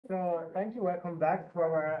Thank you. Welcome back to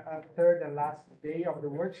our third and last day of the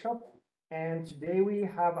workshop. And today we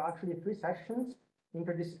have actually three sessions: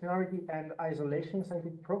 interdisciplinarity and isolation,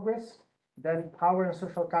 scientific progress, then power and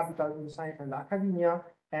social capital in science and academia,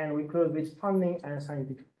 and we close with funding and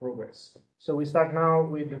scientific progress. So we start now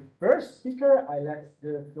with the first speaker. I let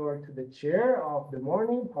the floor to the chair of the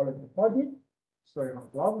morning, Paolo Tripodi, historian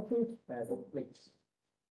of philosophy. Please.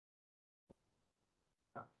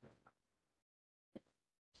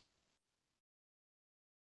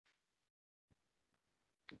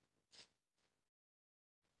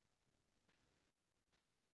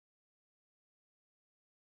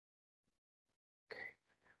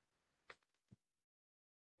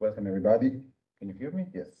 Welcome, everybody. Can you hear me?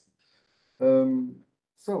 Yes.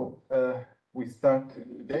 We start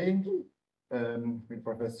today with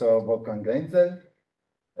Professor Wolfgang Glänzel.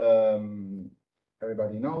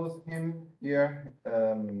 Everybody knows him here.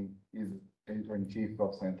 He's editor-in-chief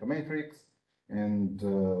of Scientometrics and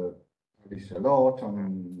published a lot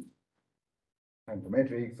on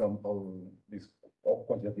scientometrics, on these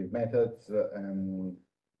quantitative methods, and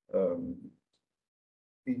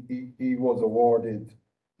he was awarded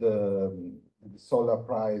the Solar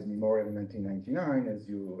Prize Memorial in 1999, as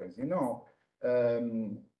you know.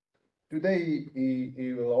 Today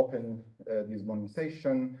he will open this morning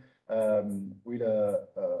session with a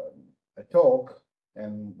talk,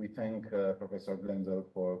 and we thank Professor Glänzel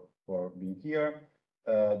for being here.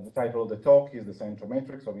 The title of the talk is "The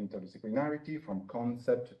Scientometrics of Interdisciplinarity from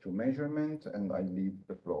Concept to Measurement," and I leave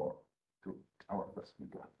the floor to our first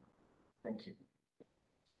speaker. Thank you.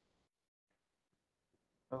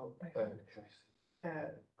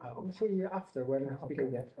 I'll see you after when I speak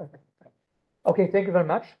again. Okay, thank you very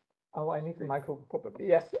much. Oh, I need the microphone probably.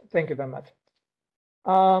 Yes, thank you very much.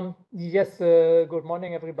 Good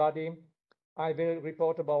morning, everybody. I will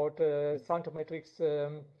report about scientometrics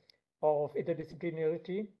of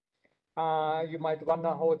interdisciplinarity. You might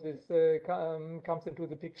wonder how this comes into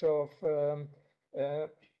the picture of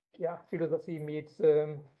philosophy meets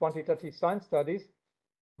quantitative science studies.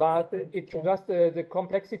 But it's just the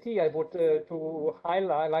complexity I would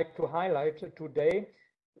like to highlight today,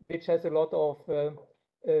 which has a lot of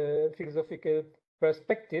philosophical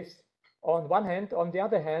perspectives on one hand. On the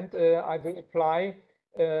other hand, I will apply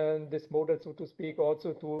this model, so to speak,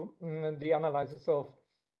 also to the analysis of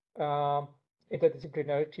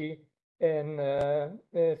interdisciplinarity in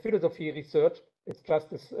philosophy research. It's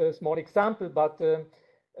just a small example, but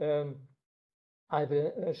I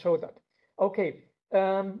will show that. Okay.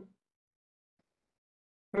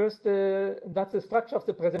 First, that's the structure of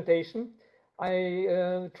the presentation.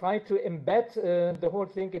 I try to embed the whole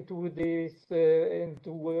thing into this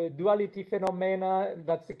into duality phenomena.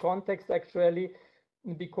 That's the context actually,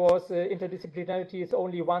 because interdisciplinarity is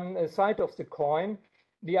only one side of the coin.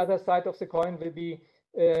 The other side of the coin will be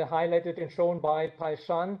highlighted and shown by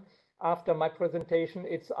Paishan after my presentation.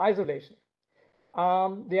 It's isolation.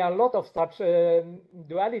 There are a lot of such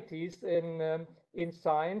dualities in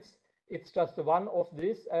science. It's just one of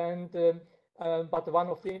this, and but one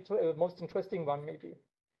of the most interesting one maybe.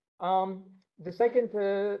 The second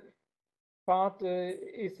part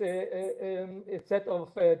is a set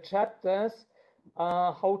of chapters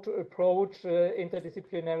how to approach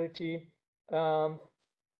interdisciplinarity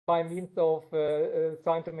by means of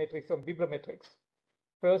scientometrics and bibliometrics.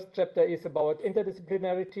 First chapter is about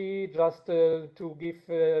interdisciplinarity, just to give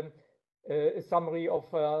a summary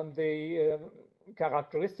of the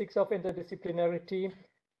characteristics of interdisciplinarity.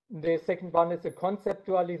 The second one is a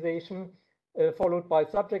conceptualization, followed by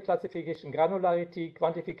subject classification, granularity,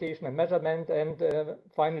 quantification and measurement, and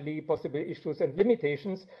finally possible issues and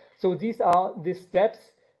limitations. So these are the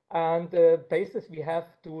steps and bases we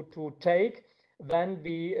have to take when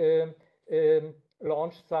we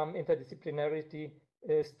launch some interdisciplinarity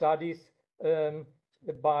studies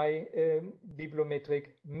by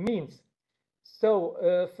bibliometric means. So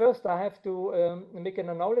first I have to make an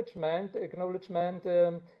acknowledgement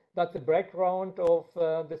that the background of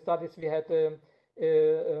the studies, we had a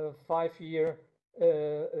 5-year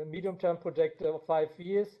medium-term project of 5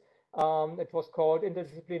 years. It was called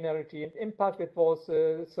Interdisciplinarity and Impact. It was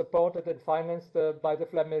supported and financed by the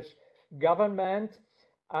Flemish government,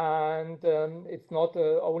 and it's not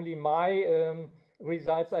only my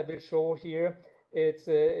results I will show here.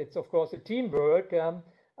 It's of course a teamwork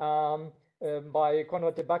by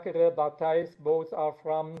Konrad de Bakkere, Bart Thijs, both are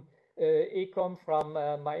from ECOM, from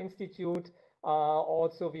my institute.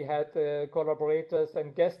 Also we had collaborators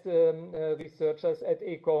and guest researchers at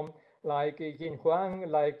ECOM like Yin Huang,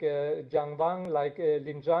 like Jiang Wang, like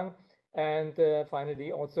Lin Zhang, and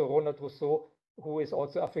finally also Ronald Rousseau, who is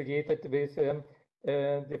also affiliated with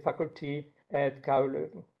the faculty at KU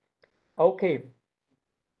Leuven. Okay.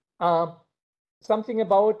 Something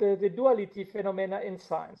about the duality phenomena in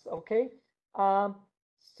science. Okay. How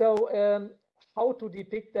to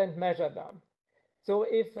depict and measure them. So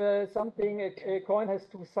if a coin has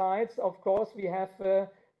two sides, of course, we have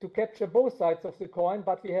to capture both sides of the coin,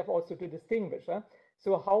 but we have also to distinguish.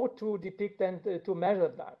 So how to depict and to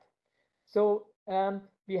measure that? So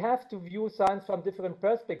we have to view science from different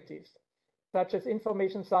perspectives, such as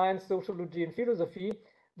information science, sociology, and philosophy,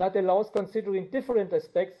 that allows considering different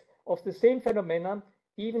aspects of the same phenomenon,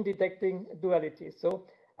 even detecting duality. So,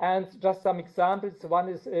 and just some examples. One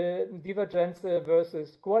is divergence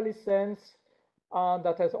versus coalescence.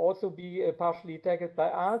 That has also been partially tackled by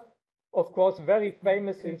us. Of course, very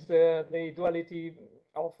famous is the duality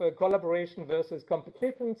of collaboration versus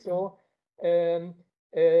competition. So, and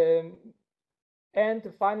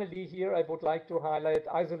finally, here I would like to highlight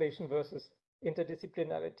isolation versus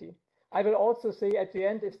interdisciplinarity. I will also say at the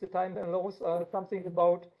end, if the time allows, something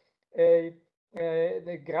about the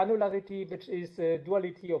granularity, which is a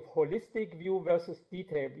duality of holistic view versus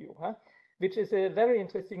detail view, which is a very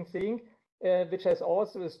interesting thing, which has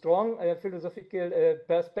also a strong philosophical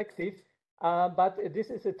perspective. But this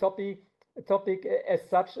is a topic as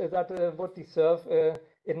such that would deserve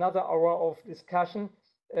another hour of discussion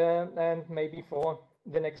and maybe for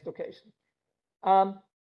the next occasion.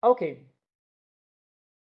 Okay.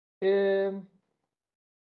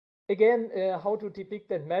 Again, how to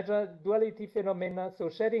depict and measure duality phenomena. So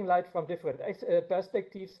shedding light from different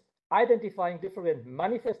perspectives, identifying different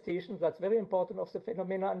manifestations, that's very important, of the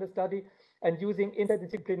phenomena under study, and using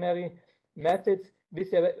interdisciplinary methods with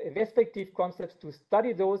their respective concepts to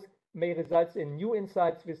study those may result in new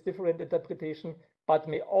insights with different interpretation, but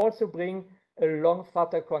may also bring along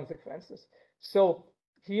further consequences. So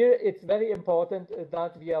here it's very important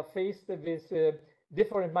that we are faced with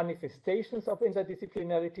different manifestations of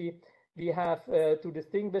interdisciplinarity. We have to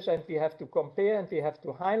distinguish, and we have to compare, and we have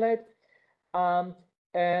to highlight.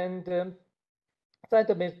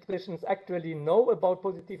 Scientometricians actually know about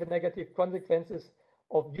positive and negative consequences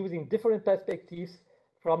of using different perspectives.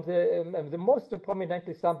 From the most prominent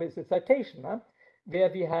example is the citation, where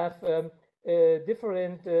we have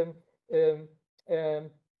different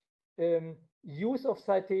use of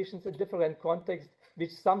citations in different contexts,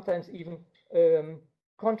 which sometimes even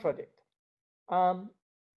contradict.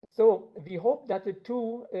 So we hope that the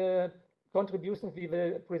two contributions we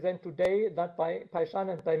will present today, that by Paishan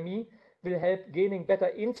and by me, will help gaining better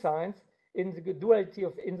insights in the duality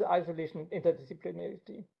in the isolation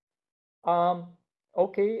interdisciplinarity.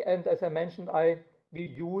 Okay, and as I mentioned, I will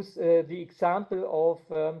use the example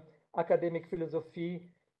of academic philosophy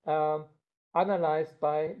analyzed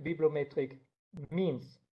by bibliometric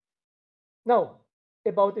means. Now,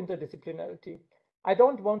 about interdisciplinarity. I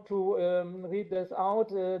don't want to read this out.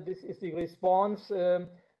 This is the response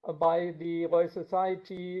by the Royal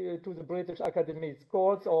Society to the British Academic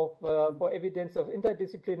Courts for evidence of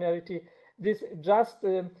interdisciplinarity. This just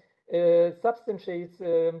substantiates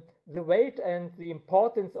the weight and the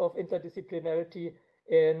importance of interdisciplinarity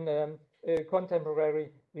in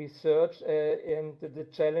contemporary research and the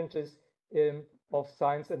challenges of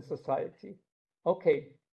science and society. Okay.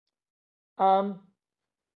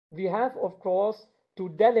 We have, of course, to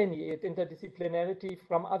delineate interdisciplinarity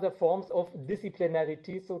from other forms of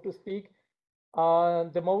disciplinarity, so to speak.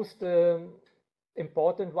 The most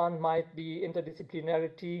important one might be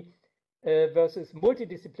interdisciplinarity versus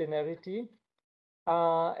multidisciplinarity.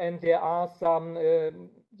 And there are some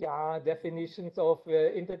definitions of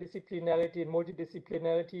interdisciplinarity and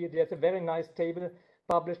multidisciplinarity. There's a very nice table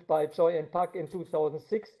published by Choi and Park in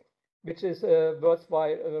 2006, which is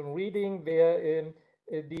worthwhile reading, where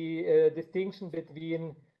the distinction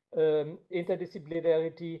between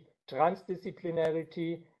interdisciplinarity,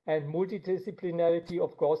 transdisciplinarity, and multidisciplinarity,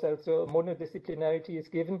 of course, also monodisciplinarity is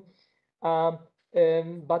given.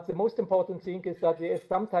 But the most important thing is that there is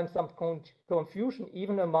sometimes some confusion,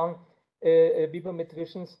 even among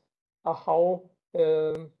bibliometricians, how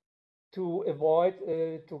to avoid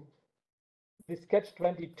this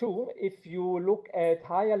catch-22. If you look at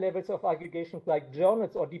higher levels of aggregations like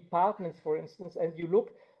journals or departments, for instance, and you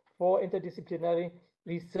look for interdisciplinary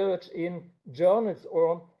research in journals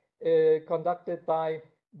or conducted by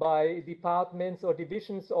departments or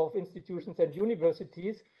divisions of institutions and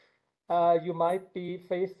universities, you might be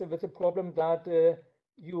faced with a problem that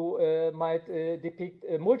you might depict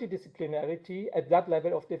multidisciplinarity at that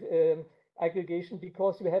level of aggregation,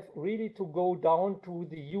 because you have really to go down to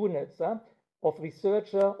the units of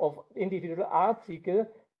researcher, of individual article,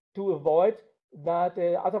 to avoid that.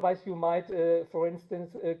 Otherwise, you might, for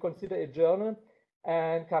instance, consider a journal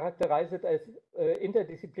and characterize it as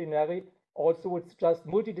interdisciplinary. Also, it's just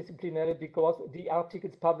multidisciplinary because the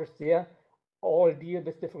articles published there all deal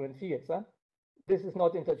with different fields. This is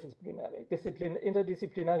not interdisciplinary.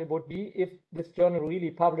 Interdisciplinary would be if this journal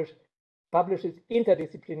really publishes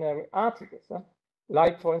interdisciplinary articles,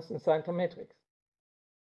 like, for instance, scientometrics.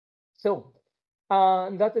 So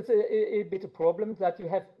that is a bit of problem, that you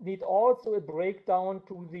need also a breakdown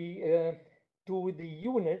to the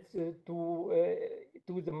units, to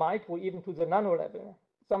the micro, even to the nano level.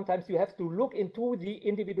 Sometimes you have to look into the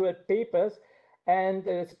individual papers and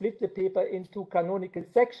split the paper into canonical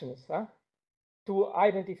sections to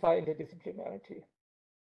identify interdisciplinarity.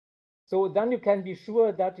 So then you can be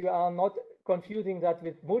sure that you are not confusing that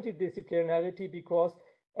with multidisciplinarity, because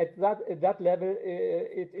at that level,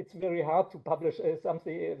 it's very hard to publish some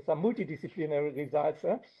multidisciplinary results.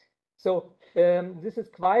 So this is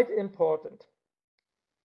quite important.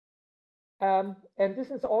 And this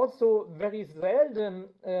is also very seldom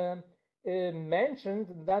mentioned,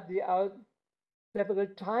 that there are several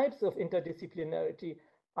types of interdisciplinarity.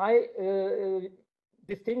 I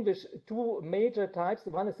distinguish two major types.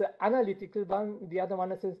 One is the analytical one, the other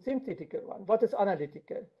one is a synthetical one. What is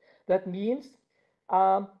analytical? That means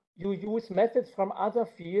you use methods from other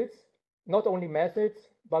fields, not only methods,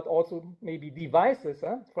 but also maybe devices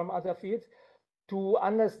from other fields, to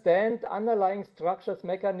understand underlying structures,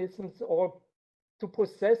 mechanisms, or to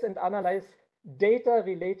process and analyze data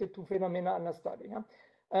related to phenomena under study.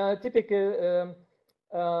 Typical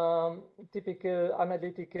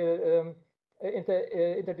analytical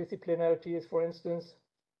interdisciplinarity is, for instance,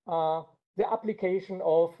 the application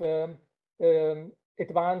of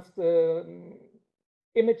advanced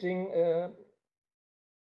imaging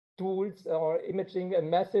tools or imaging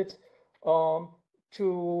methods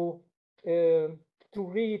to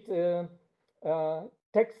read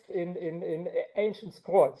text in ancient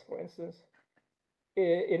scrolls, for instance,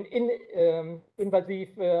 in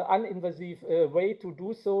uninvasive way to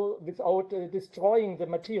do so without destroying the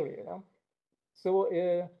material. So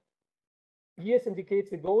years and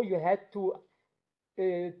decades ago, you had to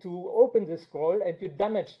open the scroll, and you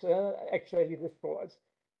damaged actually the scrolls.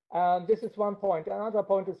 This is one point. Another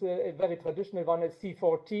point is a very traditional one, is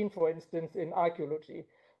C14, for instance, in archaeology,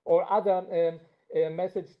 or other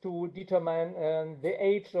methods to determine the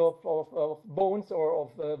age of bones or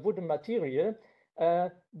of wooden material,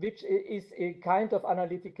 which is a kind of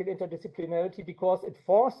analytical interdisciplinarity, because it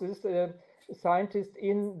forces scientists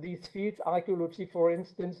in these fields, archaeology, for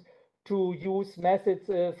instance, to use methods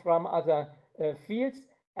from other fields,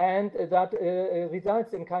 and that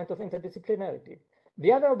results in kind of interdisciplinarity.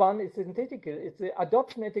 The other one is synthetical. It's the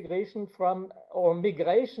adoption, integration from, or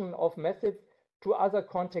migration of methods to other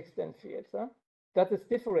contexts and fields. That is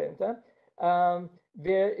different,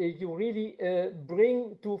 where you really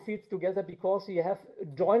bring two fields together because you have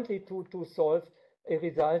jointly to solve a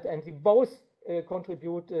result, and you both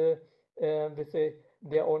contribute with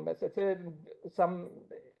their own methods. Some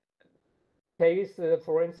case,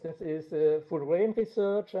 for instance, is Fullerene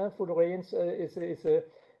research. Fullerene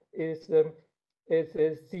is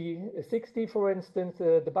C60, for instance.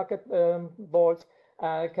 The bucket balls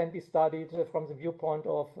can be studied from the viewpoint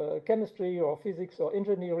of chemistry or physics or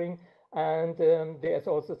engineering, and there's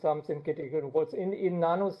also some synthetic roles in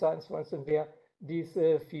nanoscience, for instance, where these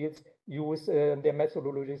fields use their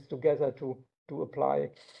methodologies together to apply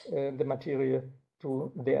the material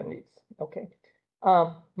to their needs. Okay.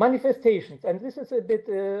 Manifestations, and this is a bit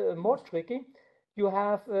more tricky. You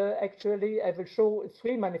have actually, I will show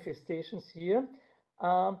 3 manifestations here.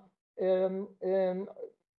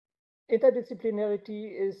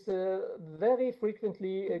 Interdisciplinarity is very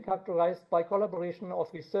frequently characterized by collaboration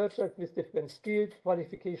of researchers with different skills,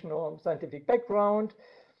 qualification, or scientific background.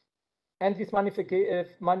 And these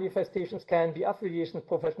manifestations can be affiliations,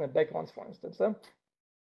 professional backgrounds, for instance.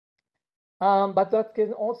 But that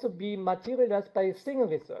can also be materialized by a single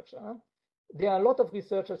researcher. There are a lot of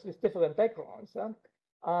researchers with different backgrounds.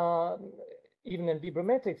 Even in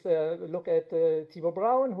bibliometrics, look at Thibaut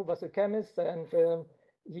Braun, who was a chemist, and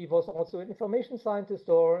he was also an information scientist,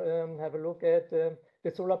 or have a look at the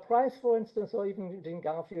Solar Prize, for instance, or even Jean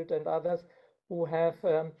Garfield and others who have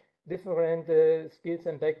different skills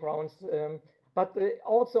and backgrounds. But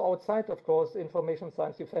also outside, of course, information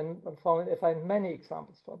science, you find many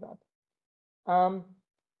examples for that.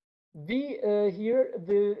 We here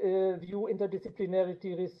will view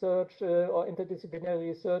interdisciplinarity research or interdisciplinary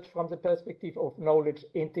research from the perspective of knowledge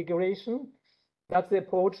integration. That's the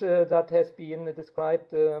approach that has been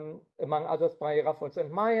described, among others, by Raffolz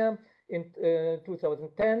and Meyer in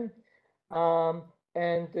 2010.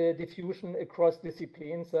 and diffusion across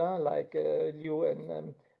disciplines, like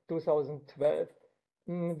Leuven 2012.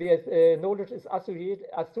 Where knowledge is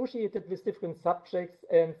associated with different subjects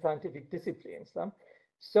and scientific disciplines.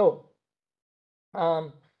 So,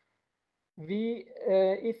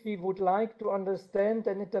 if we would like to understand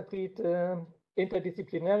and interpret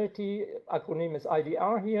interdisciplinarity, acronym is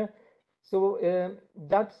IDR here, so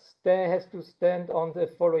there has to stand on the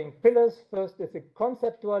following pillars. First is a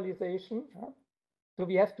conceptualization. So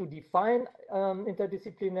we have to define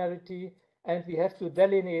interdisciplinarity, and we have to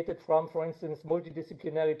delineate it from, for instance,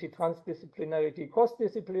 multidisciplinarity, transdisciplinarity,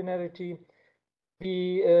 cross-disciplinarity.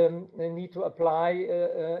 We need to apply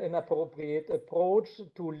an appropriate approach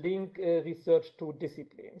to link research to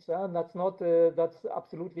disciplines. That's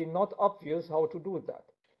absolutely not obvious how to do that.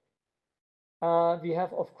 We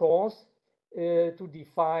have, of course, to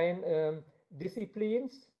define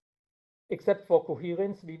disciplines. Except for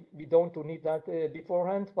coherence, we don't need that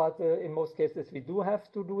beforehand, but in most cases we do have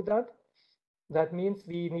to do that. That means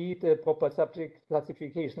we need a proper subject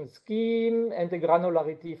classification scheme and the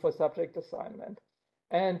granularity for subject assignment.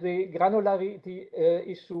 And the granularity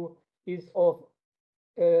issue is of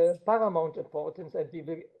paramount importance, and we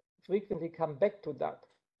will frequently come back to that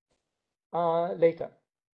later.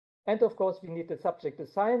 And of course, we need the subject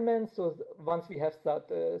assignment. So once we have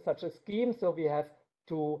such a scheme, so we have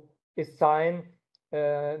to assign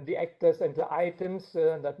the actors and the items,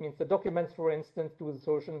 that means the documents, for instance, to the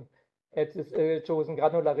at this chosen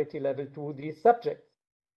granularity level to these subjects.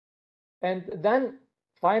 And then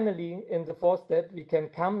finally, in the fourth step, we can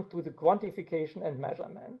come to the quantification and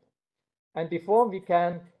measurement. And before we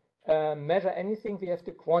can measure anything, we have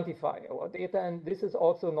to quantify our data, and this is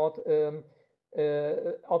also not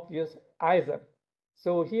obvious either.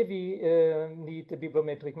 So here we need the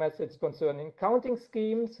bibliometric methods concerning counting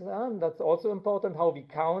schemes. That's also important, how we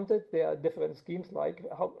count it. There are different schemes, like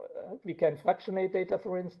how we can fractionate data,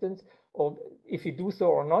 for instance, or if we do so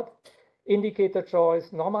or not. Indicator choice,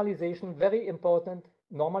 normalization, very important.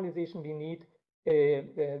 Normalization, we need a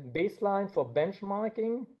baseline for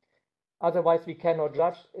benchmarking. Otherwise, we cannot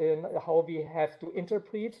judge how we have to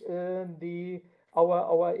interpret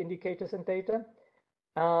our indicators and data.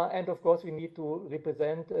 And of course, we need to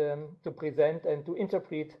present and to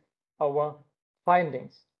interpret our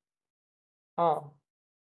findings.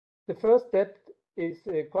 The first step is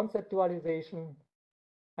conceptualization.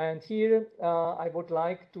 And here I would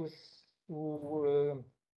like to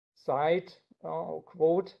cite or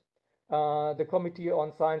quote the Committee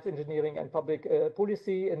on Science, Engineering and Public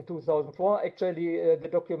Policy in 2004. Actually, the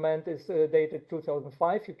document is dated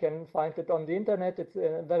 2005. You can find it on the internet. It's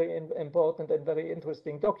a very important and very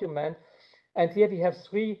interesting document. And here we have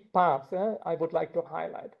three parts I would like to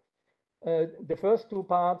highlight. The first two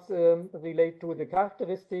parts relate to the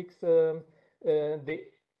characteristics, the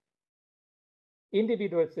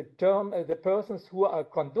individuals, the persons who are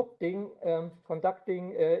conducting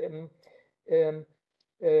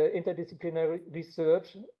interdisciplinary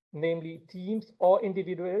research, namely teams or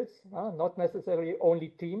individuals, not necessarily only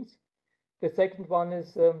teams. The second one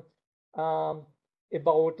is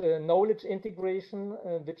about knowledge integration,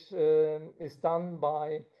 which is done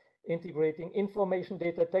by integrating information,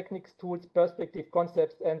 data, techniques, tools, perspective,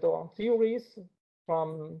 concepts, and or theories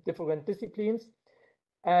from different disciplines.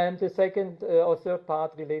 And the second or third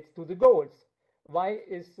part relates to the goals. Why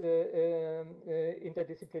is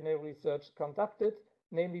interdisciplinary research conducted?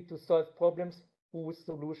 Namely to solve problems whose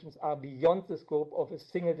solutions are beyond the scope of a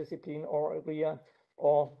single discipline or area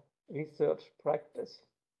or research practice.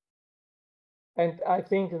 And I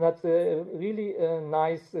think that's a really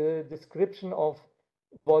nice description of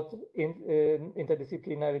what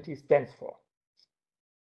interdisciplinarity stands for.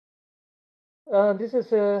 This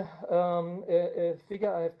is a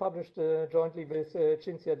figure I have published jointly with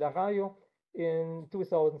Cinzia D'Arraio in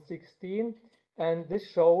 2016, and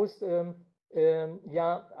this shows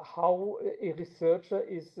how a researcher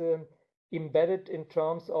is embedded in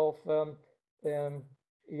terms of in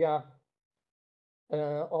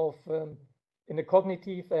a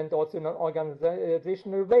cognitive and also in an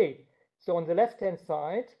organizational way. So on the left-hand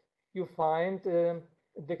side, you find the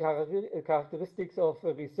characteristics of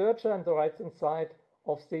a researcher, and the right-hand side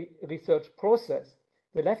of the research process.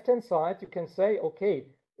 The left-hand side, you can say, okay,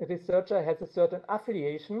 a researcher has a certain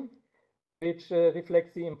affiliation, which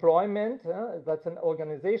reflects the employment, that's an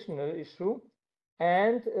organizational issue,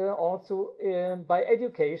 and also by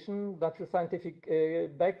education, that's a scientific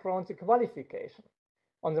background, the qualification.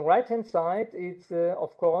 On the right-hand side, it's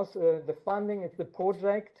of course the funding, it's the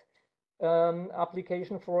project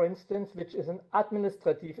application, for instance, which is an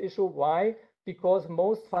administrative issue. Why? Because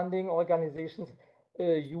most funding organizations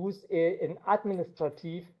use an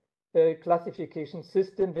administrative classification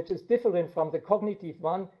system, which is different from the cognitive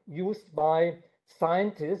one used by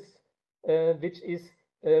scientists, which is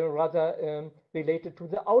rather related to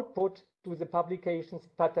the output, to the publications,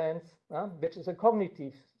 patents, which is a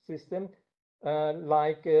cognitive system,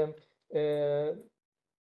 like the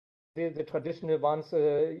traditional ones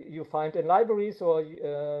you find in libraries, or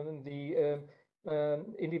the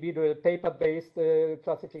individual paper-based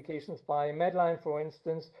classifications by Medline, for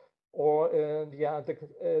instance, or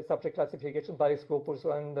the subject classification by Scopus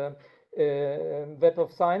and Web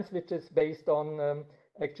of Science, which is based on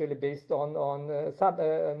actually based on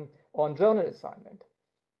journal assignment.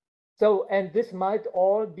 So, and this might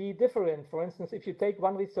all be different. For instance, if you take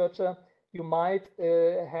one researcher, you might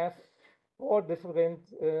have 4 different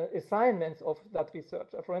assignments of that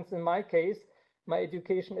researcher. For instance, in my case, my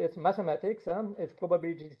education is mathematics, it's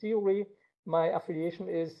probability theory. My affiliation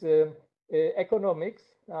is economics.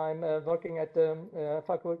 I'm working at the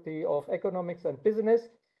Faculty of Economics and Business.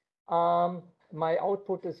 My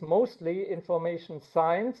output is mostly information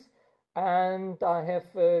science, and I have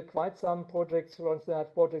quite some projects. For instance, I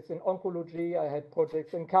have projects in oncology, I had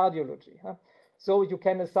projects in cardiology. So you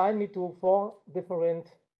can assign me to 4 different.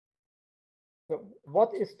 So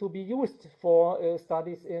what is to be used for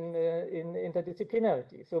studies in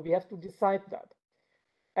interdisciplinarity? So we have to decide that.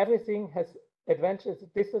 Everything has advantages,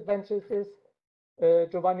 disadvantages.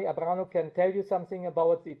 Giovanni Abrano can tell you something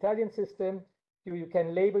about the Italian system. You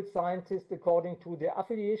can label scientists according to their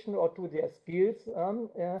affiliation or to their skills,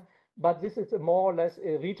 but this is a more or less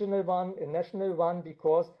a regional one, a national one,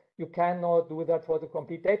 because you cannot do that for the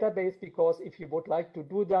complete database, because if you would like to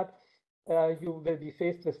do that, you will be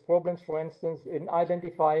faced with problems, for instance, in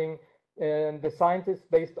identifying the scientists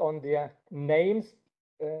based on their names.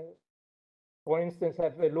 For instance,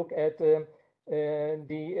 have a look at the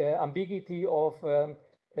ambiguity of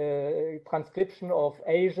transcription of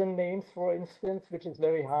Asian names, for instance, which is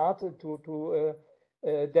very hard to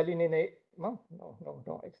delineate. No,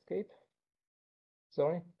 escape.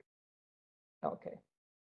 Sorry. Okay.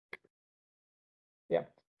 Yeah.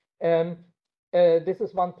 This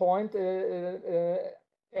is one point.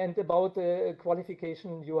 And about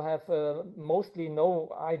qualification, you have mostly no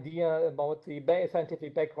idea about the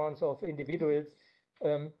scientific backgrounds of individuals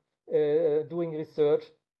doing research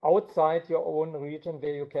outside your own region,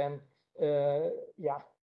 where you can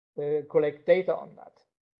collect data on that.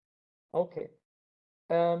 Okay.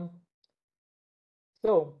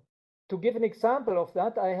 So to give an example of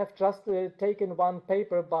that, I have just taken one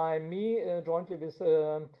paper by me jointly with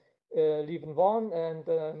Leuven and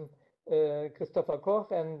Christopher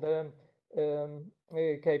Koch and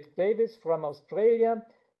Kate Davis from Australia.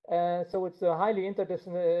 So it's a highly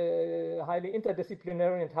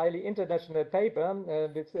interdisciplinary and highly international paper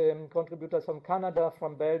with contributors from Canada,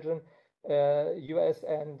 from Belgium, US,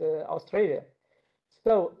 and Australia.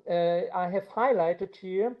 So I have highlighted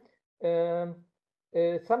here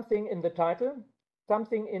something in the title,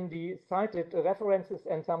 something in the cited references,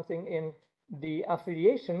 and something in the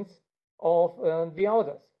affiliations of the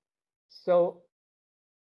authors. So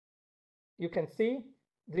you can see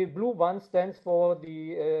the blue one stands for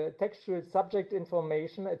the textual subject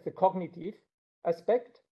information. It's a cognitive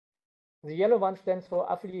aspect. The yellow one stands for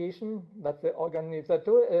affiliation. That's the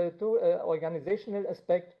organizational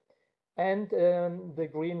aspect. And the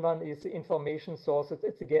green one is the information sources.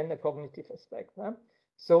 It's again a cognitive aspect.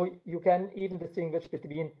 So you can even distinguish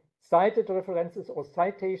between cited references or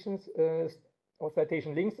citations or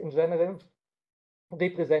citation links in general,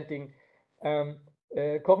 representing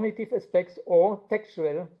cognitive aspects or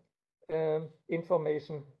textual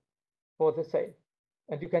information for the same.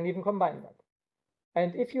 And you can even combine that.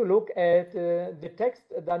 And if you look at the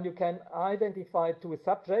text, then you can identify 2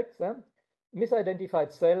 subjects.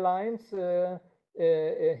 Misidentified cell lines, HeLa,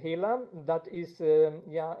 that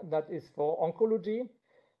is for oncology,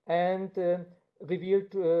 and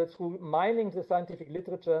revealed through mining the scientific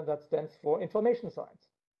literature, that stands for information science.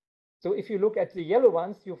 So if you look at the yellow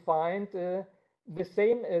ones, you find the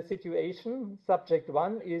same situation. Subject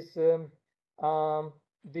 1 is the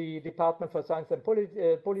Department for Science and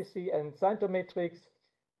Policy and Scientometrics.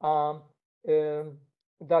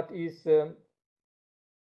 That is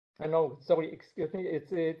no, sorry, excuse me.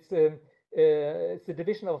 It's the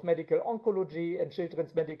Division of Medical Oncology and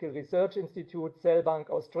Children's Medical Research Institute, Cell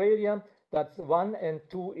Bank, Australia. That's 1, and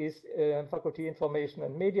 2 is Faculty Information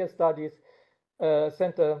and Media Studies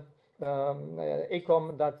Center,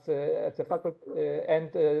 ACOM. That's at the faculty,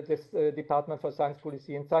 and this Department for Science,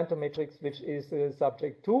 Policy, and Scientometrics, which is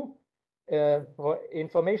subject 2 for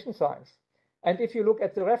information science. And if you look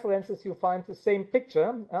at the references, you find the same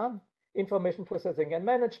picture. information processing and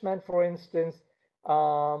management, for instance.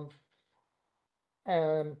 And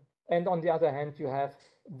on the other hand, you have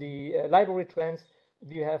the library trends.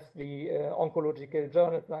 You have the oncological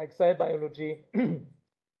journals like Cell Biology.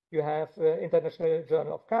 You have International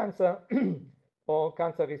Journal of Cancer or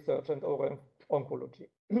Cancer Research and Oral Oncology.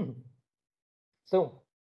 So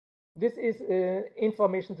this is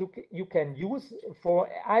information you can use for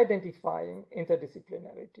identifying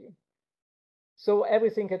interdisciplinarity. So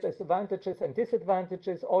everything has advantages and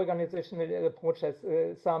disadvantages. Organizational approach has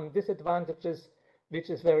some disadvantages, which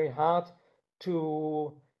is very hard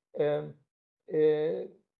to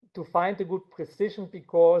find a good precision,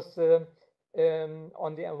 because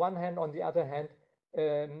on the one hand, on the other hand,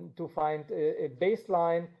 to find a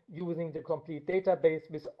baseline using the complete database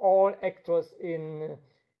with all actors in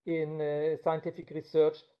scientific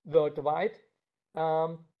research worldwide,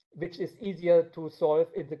 which is easier to solve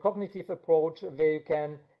in the cognitive approach, where you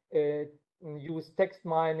can use text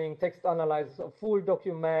mining, text analysis of full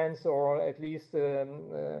documents, or at least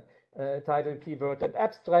title, keyword, and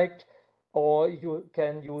abstract. Or you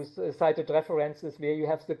can use cited references, where you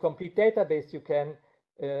have the complete database you can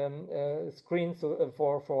screen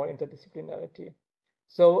for interdisciplinarity.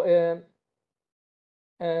 So,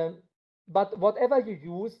 but whatever you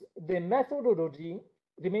use, the methodology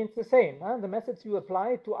remains the same. The methods you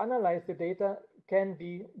apply to analyze the data can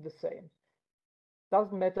be the same.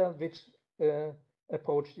 Doesn't matter which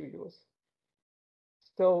approach you use.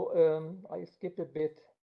 So I skipped a bit.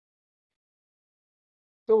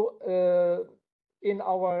 So in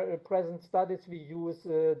our present studies, we use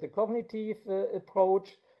the cognitive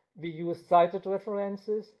approach. We use cited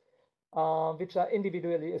references, which are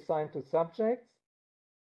individually assigned to subjects.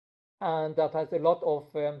 And that has a lot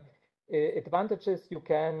of advantages. You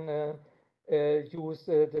can use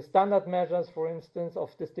the standard measures, for instance,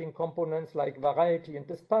 of distinct components like variety and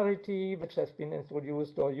disparity, which has been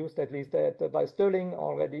introduced or used at least by Sterling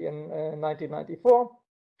already in 1994.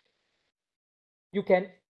 You can,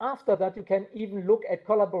 after that, you can even look at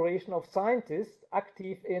collaboration of scientists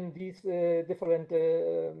active in these different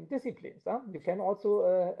disciplines. You can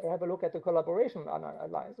also have a look at the collaboration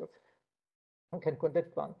analysis. You can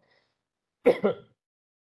conduct one.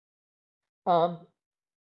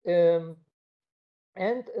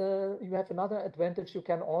 And you have another advantage. You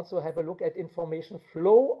can also have a look at information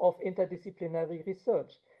flow of interdisciplinary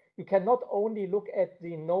research. You can not only look at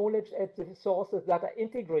the knowledge at the sources that are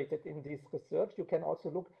integrated in this research, you can also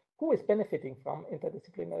look who is benefiting from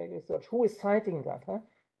interdisciplinary research, who is citing that.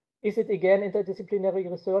 Is it again interdisciplinary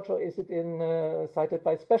research, or is it cited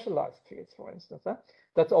by specialized fields, for instance?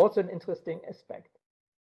 That's also an interesting aspect.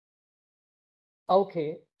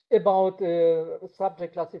 Okay, about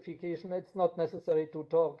subject classification, it's not necessary to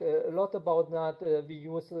talk a lot about that. We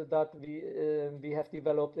use that we have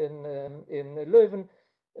developed in Leuven.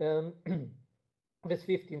 With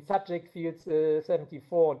 15 subject fields,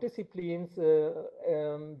 74 disciplines,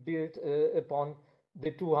 built upon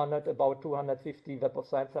the about 250 Web of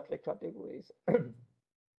Science subject categories.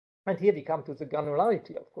 And here we come to the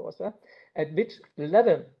granularity, of course, at which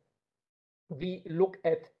level we look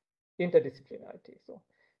at interdisciplinarity. So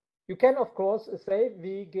you can, of course, say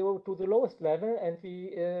we go to the lowest level and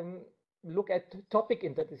we look at topic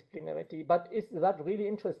interdisciplinarity, but is that really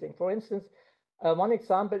interesting? For instance, one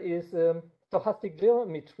example is stochastic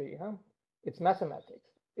geometry. It's mathematics.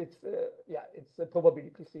 It's it's a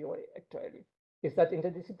probability theory, actually. Is that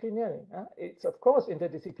interdisciplinary? It's of course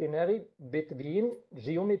interdisciplinary between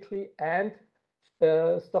geometry and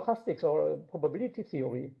stochastics or probability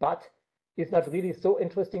theory, but is that really so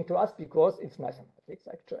interesting to us because it's mathematics,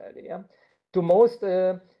 actually? To most,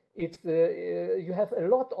 you have a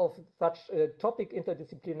lot of such topic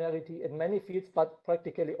interdisciplinarity in many fields, but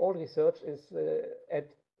practically all research is at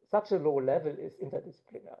such a low level is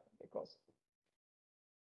interdisciplinary. Because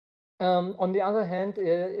on the other hand,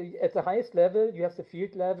 at the highest level, you have the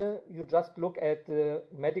field level. You just look at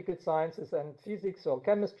medical sciences and physics or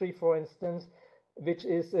chemistry, for instance, which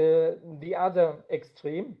is the other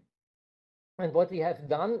extreme. And what we have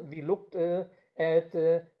done, we looked at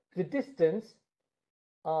the distance.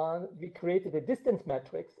 We created a distance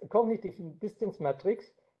matrix, a cognitive distance matrix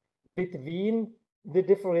between the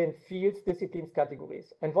different fields, disciplines,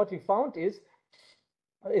 categories. And what we found is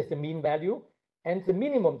the mean value and the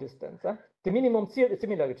minimum distance, the minimum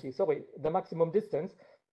similarity, sorry, the maximum distance.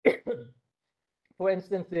 For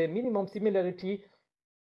instance, the minimum similarity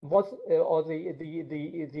was, or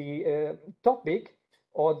the topic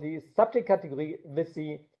or the subject category with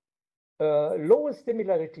the lowest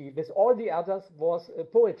similarity with all the others was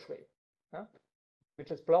poetry,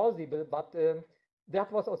 which is plausible, but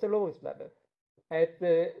that was at the lowest level. At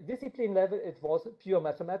the discipline level, it was pure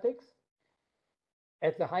mathematics.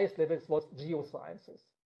 At the highest level, it was geosciences.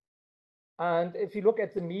 And if you look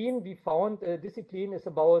at the mean, we found discipline is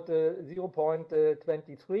about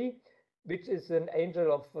 0.23, which is an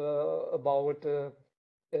angle of about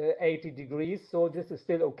 80 degrees. So this is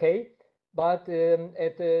still okay. But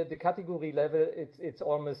at the category level, it's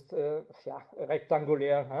almost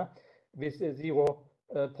rectangular, huh? With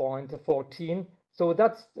 0.14. So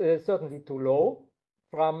that's certainly too low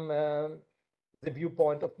from the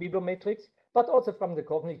viewpoint of bibliometrics, but also from the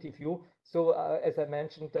cognitive view. So as I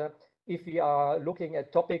mentioned, if we are looking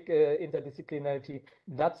at topic interdisciplinarity,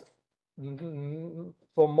 that's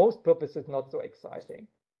for most purposes not so exciting.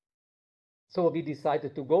 So we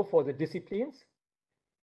decided to go for the disciplines.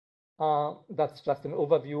 That's just an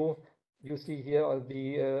overview. You see here are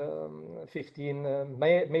the 15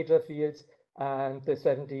 major fields and the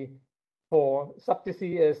 74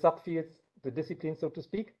 subfields, the disciplines, so to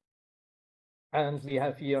speak. And we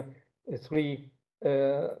have here 3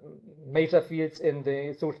 major fields in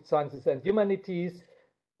the social sciences and humanities,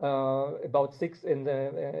 about 6 in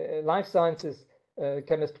the life sciences,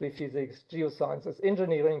 chemistry, physics, geosciences,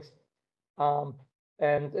 engineering,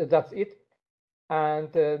 and that's it.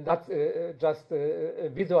 And that's just a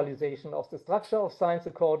visualization of the structure of science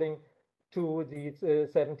according to these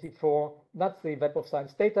 74. That's the Web of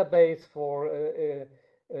Science database for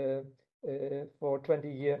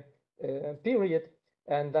 20-year period.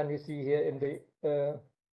 And then you see here in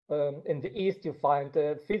the east you find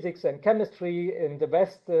physics and chemistry. In the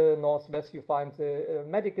west, northwest, you find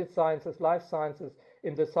medical sciences, life sciences.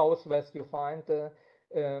 In the southwest, you find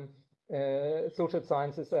social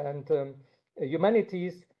sciences and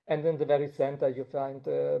humanities, and in the very center you find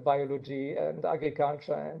biology and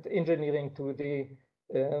agriculture and engineering to the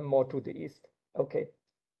more to the east. Okay.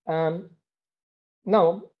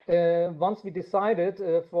 Now, once we decided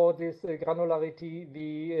for this granularity,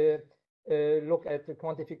 we look at the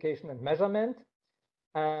quantification and measurement,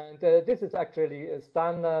 and this is actually a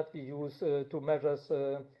standard we use to measure.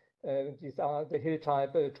 These are the Hill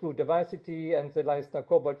type true diversity and the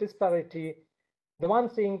Leicester-Cobalt disparity. The one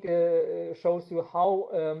thing shows you how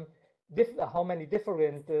many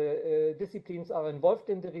different disciplines are involved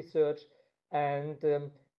in the research, and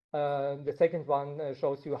the second one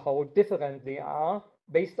shows you how different they are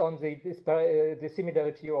based on the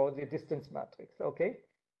similarity or the distance matrix. Okay,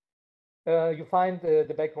 you find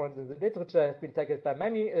the background in the literature has been tackled by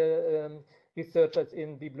many researchers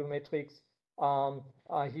in bibliometrics.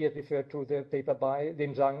 I here refer to the paper by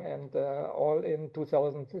Lin Zhang and all in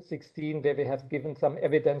 2016, where we have given some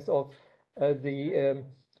evidence of the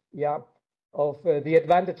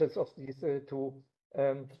advantages of these 2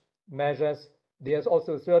 measures. There's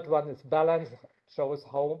also a third one, is balance, shows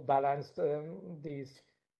how balanced these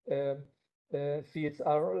fields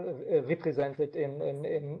are represented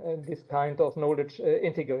in this kind of knowledge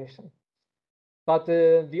integration. But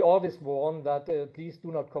we always warn that please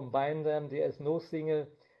do not combine them. There is no single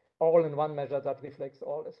all-in-one measure that reflects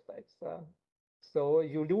all aspects. So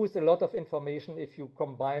you lose a lot of information if you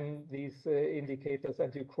combine these indicators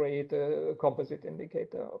and you create a composite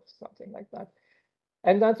indicator of something like that.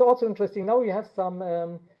 And that's also interesting. Now we have some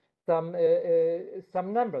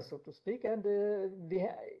numbers, so to speak, and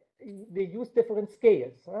they use different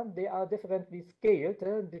scales. They are differently scaled.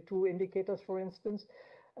 The 2 indicators, for instance.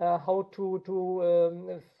 How to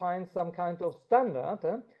find some kind of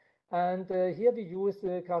standard. And here we use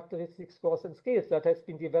characteristic scores and scales that has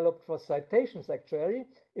been developed for citations, actually.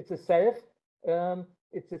 It's a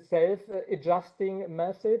self-adjusting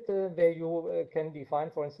method where you can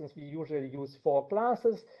define, for instance, we usually use 4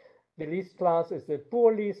 classes. The least class is the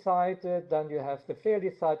poorly cited, then you have the fairly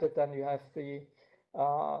cited, then you have the,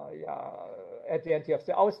 at the end you have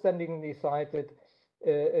the outstandingly cited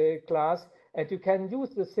class. And you can use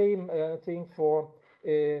the same thing for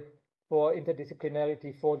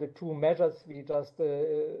interdisciplinarity for the 2 measures we just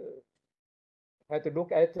had to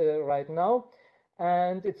look at right now.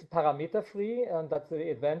 And it's parameter free, and that's the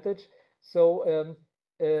advantage. So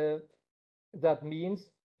that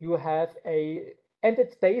means you have and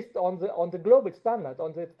it's based on the global standard,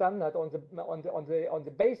 on the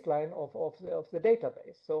baseline of the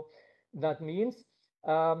database. So that means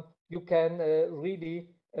you can really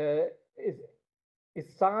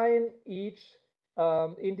assign each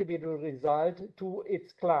individual result to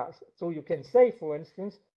its class. So you can say, for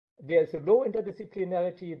instance, there's a low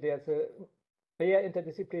interdisciplinarity, there's a fair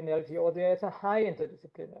interdisciplinarity, or there's a high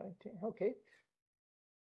interdisciplinarity. Okay.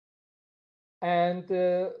 And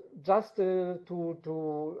just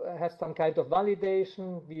to have some kind of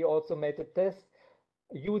validation, we also made a test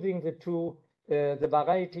using the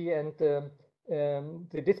variety and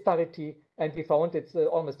the disparity, and we found it's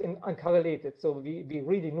almost uncorrelated. So we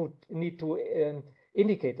really need to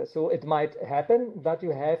indicators. So it might happen that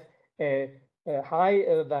you have a high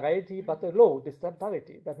variety but a low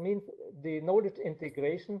disparity. That means the knowledge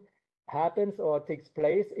integration happens or takes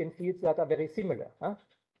place in fields that are very similar.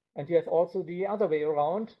 And you have also the other way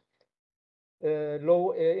around,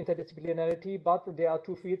 low interdisciplinarity, but there are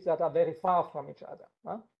two fields that are very far from each other.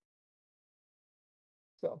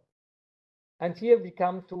 So, and here we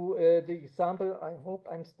come to the example, I hope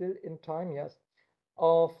I'm still in time, yes,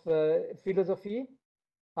 of philosophy.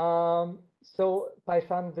 So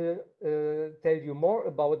Paishan will tell you more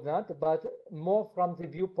about that, but more from the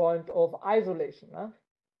viewpoint of isolation.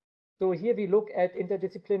 So here we look at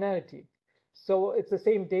interdisciplinarity. So it's the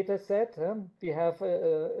same data set. We have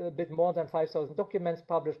a bit more than 5,000 documents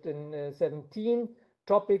published in 17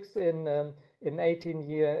 topics in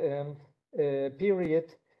 18-year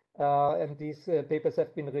period. And these papers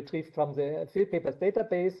have been retrieved from the field papers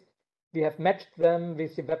database. We have matched them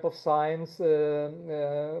with the Web of Science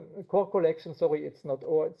core collection. Sorry, it's not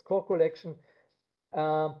OR, it's core collection.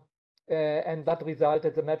 And that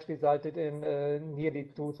resulted, the match resulted in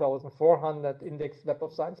nearly 2,400 indexed Web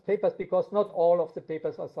of Science papers, because not all of the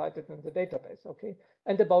papers are cited in the database, okay?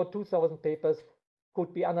 And about 2,000 papers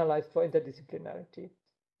could be analyzed for interdisciplinarity.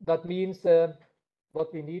 That means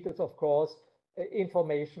what we need is, of course,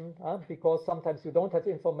 information, because sometimes you don't have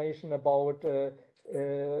information about, you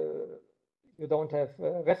don't have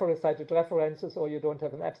cited references, or you don't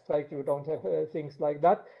have an abstract, you don't have things like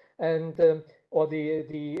that. And or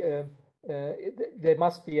there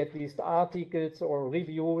must be at least articles or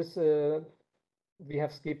reviews. We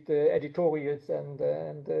have skipped editorials and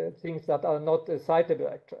things that are not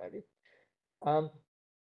citable actually. And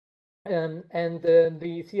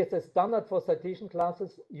the CSS standard for citation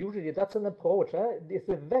classes, usually that's an approach. It's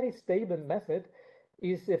a very stable method.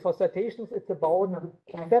 Is for citations, it's about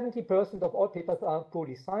 70% of all papers are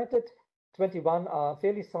poorly cited, 21 are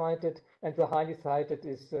fairly cited, and the highly cited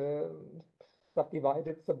is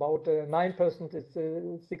subdivided. It's about 9%, it's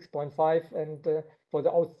 6.5, and for the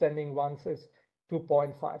outstanding ones is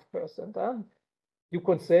 2.5%. You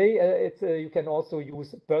could say you can also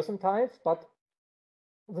use percentiles, but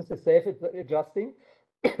this is safe, it's adjusting.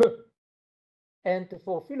 And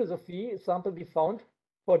for philosophy, example we found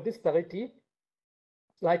for disparity,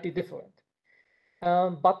 slightly different.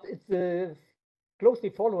 But it's closely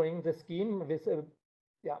following the scheme with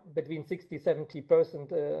between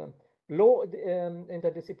 60–70% low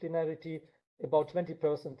interdisciplinarity, about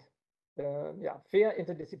 20% fair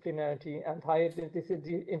interdisciplinarity, and high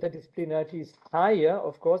interdisciplinarity is higher,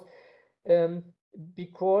 of course,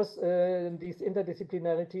 because these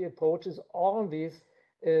interdisciplinarity approaches always,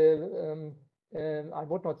 I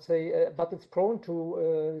would not say, but it's prone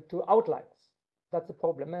to outliers. That's the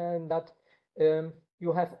problem, and that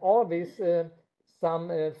you have always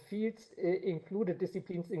some fields included,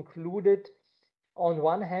 disciplines included, on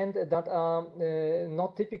one hand, that are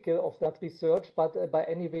not typical of that research, but by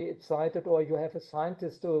any way it's cited, or you have a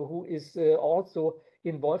scientist who is also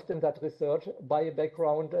involved in that research by a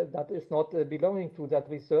background that is not belonging to that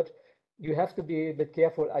research. You have to be a bit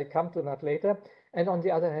careful. I come to that later. And on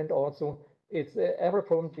the other hand, also, it's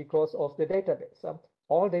error-prone because of the database.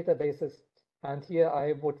 All databases, and here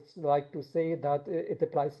I would like to say that it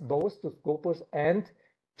applies both to Scopus and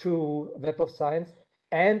to Web of Science,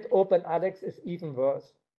 and OpenAlex is even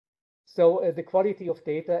worse. So the quality of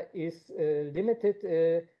data is limited.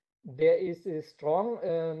 There is a strong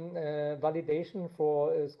validation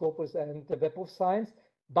for Scopus and the Web of Science,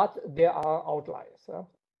 but there are outliers.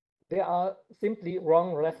 There are simply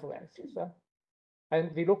wrong references.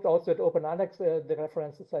 And we looked also at OpenAlex, the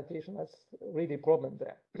reference citation has really a problem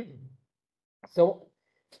there. So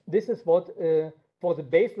this is what, for the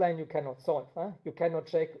baseline, you cannot solve. You cannot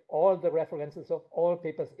check all the references of all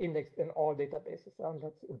papers indexed in all databases, and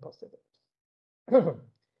that's impossible.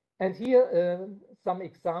 And here, some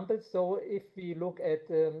examples. So if we look at,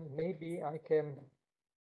 maybe I can,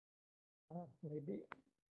 maybe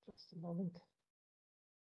just a moment.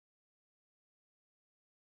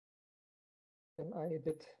 Then I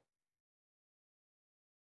did,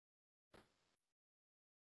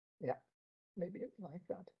 yeah, maybe like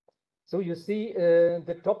that. So you see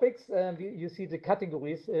the topics, you see the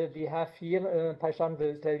categories we have here. Paishan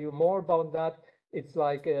will tell you more about that. It's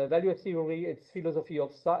like value theory, it's philosophy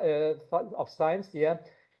of science, yeah.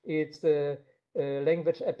 It's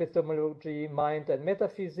language epistemology, mind and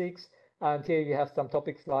metaphysics. And here you have some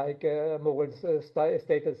topics like moral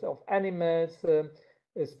status of animals,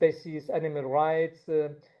 species, animal rights,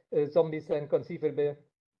 zombies and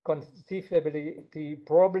conceivability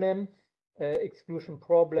problem. exclusion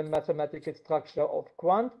problem, mathematical structure of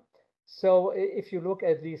quant. So if you look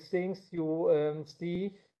at these things, you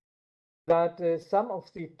see that some of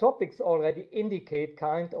the topics already indicate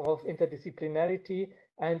kind of interdisciplinarity,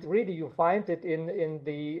 and really you find it in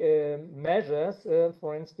the measures.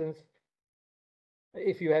 For instance,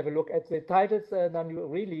 if you have a look at the titles, then you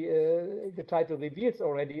really, the title reveals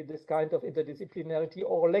already this kind of interdisciplinarity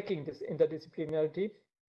or lacking this interdisciplinarity.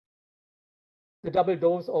 The double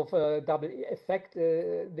dose of double effect,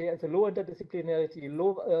 there's a low interdisciplinarity,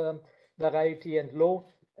 low variety, and low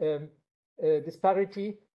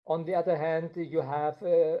disparity. On the other hand, you have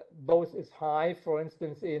both is high, for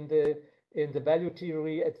instance, in the value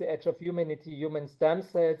theory at the edge of humanity, human stem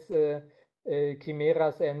cells,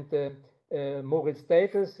 chimeras, and moral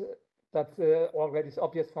status. That already is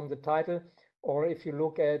obvious from the title. Or if you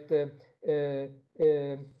look at the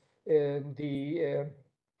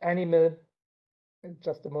animal,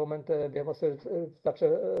 just a moment, there was such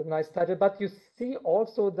a nice title, but you see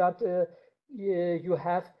also that you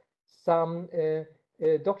have some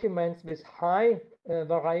documents with high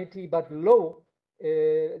variety but low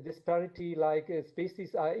disparity, like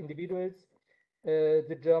species are individuals,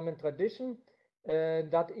 the German tradition.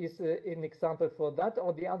 That is an example for that,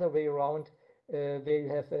 or the other way around. They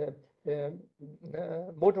have a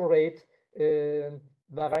moderate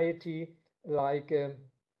variety, like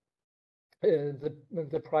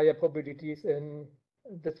the prior probabilities in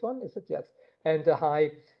this one, is it? Yes, and a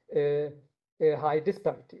high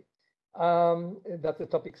disparity. That's the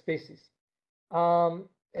topic species.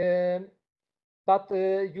 But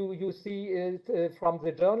you see it from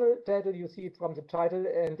the journal title, you see it from the title,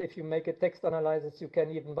 and if you make a text analysis, you can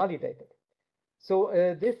even validate it. So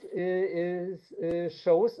this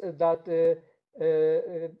shows that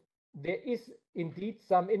there is indeed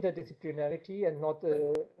some interdisciplinarity, and not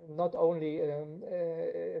only a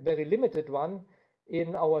very limited one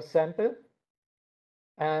in our sample.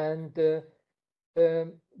 And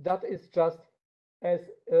that is just as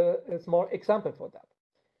a small example for that.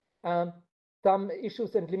 Some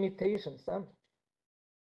issues and limitations.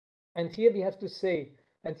 And here we have to say,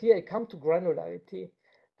 and here I come to granularity.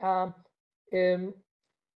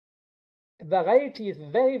 Variety is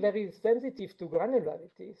very, very sensitive to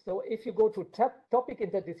granularity. So if you go to topic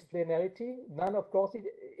interdisciplinarity, then of course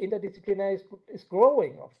interdisciplinarity is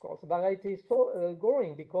growing. Of course, variety is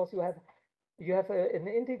growing because you have an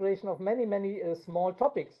integration of many small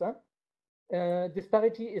topics.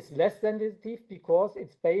 Disparity is less sensitive because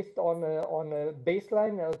it's based on a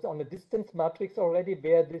baseline, on a distance matrix already,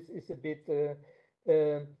 where this is a bit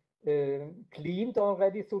cleaned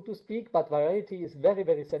already, so to speak, but variety is very,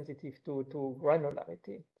 very sensitive to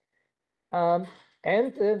granularity.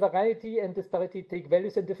 And variety and disparity take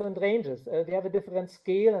values in different ranges. They have a different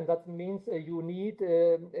scale, and that means you need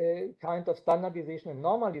a kind of standardization and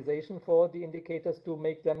normalization for the indicators to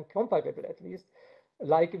make them comparable, at least,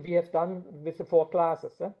 like we have done with the 4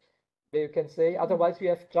 classes. You can say, otherwise you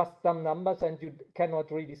have just some numbers and you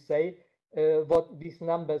cannot really say what these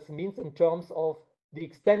numbers means in terms of the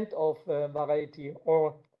extent of variety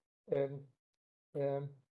or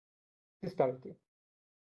disparity.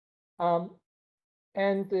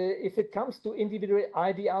 And if it comes to individual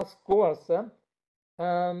IDR scores,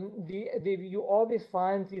 you always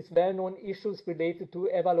find these well-known issues related to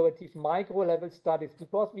evaluative micro-level studies,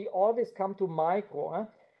 because we always come to micro.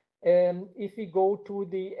 If we go to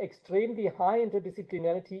the extremely high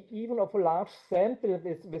interdisciplinarity, even of a large sample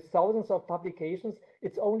with thousands of publications,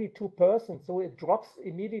 it's only 2%, so it drops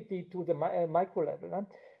immediately to the micro level.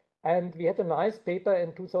 And we had a nice paper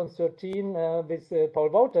in 2013 with Paul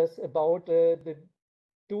Wouters about the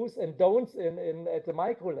do's and don'ts at the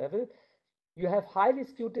micro level. You have highly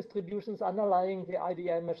skewed distributions underlying the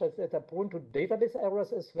IDI measures that are prone to database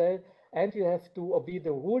errors as well, and you have to obey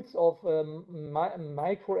the rules of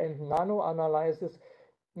micro and nano analysis,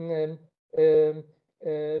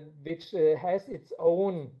 which has its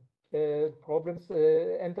own problems,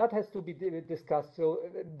 and that has to be discussed. So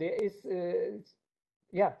there is,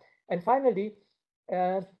 yeah. And finally,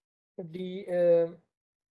 you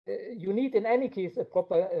need in any case a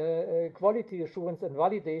proper quality assurance and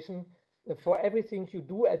validation for everything you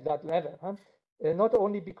do at that level. Not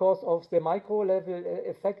only because of the micro level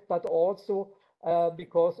effect, but also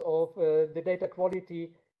because of the data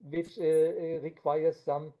quality, which requires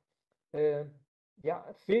some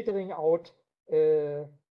filtering out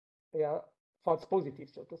false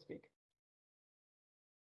positives, so to speak.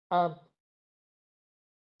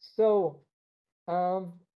 So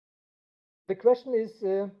the question is,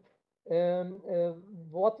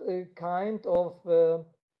 what kind of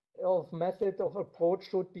of method of approach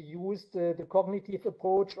should be used, the cognitive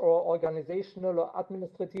approach or organizational or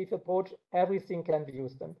administrative approach, everything can be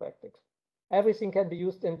used in practice. Everything can be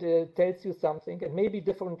used and tells you something, and maybe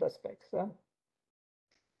different aspects.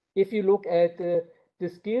 If you look at the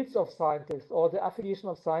skills of scientists or the affiliation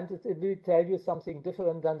of scientists, it will tell you something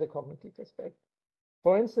different than the cognitive aspect.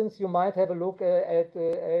 For instance, you might have a look at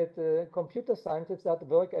computer scientists that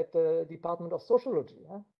work at the Department of Sociology.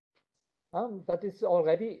 That is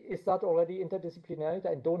that already interdisciplinary?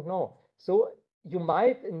 I don't know. So you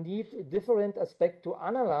might need a different aspect to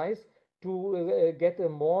analyze to get a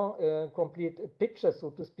more complete picture, so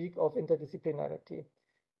to speak, of interdisciplinarity.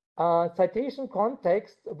 Citation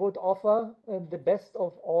context would offer the best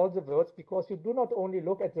of all the worlds, because you do not only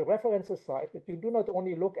look at the references cited, you do not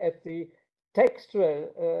only look at the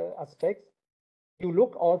textual aspects, you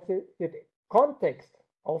look also at the context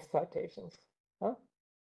of citations.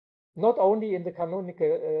 Not only in the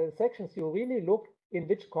canonical sections, you really look in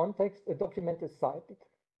which context a document is cited.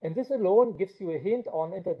 And this alone gives you a hint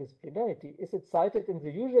on interdisciplinarity. Is it cited in the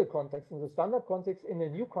usual context, in the standard context, in a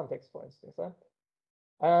new context, for instance?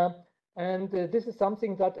 This is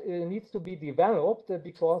something that needs to be developed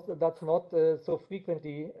because that's not so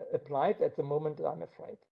frequently applied at the moment, I'm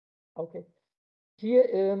afraid. Okay. Here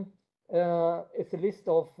is a list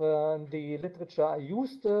of the literature I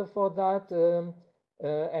used for that,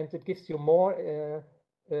 and it gives you more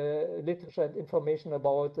literature and information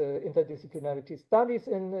about interdisciplinarity studies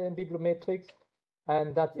in bibliometrics.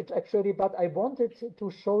 And that's it actually, but I wanted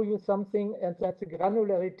to show you something, and that's the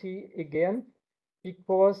granularity again,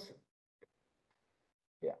 because,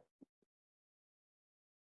 yeah,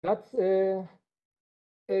 that's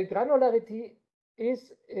granularity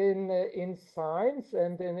is in science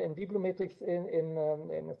and in bibliometrics,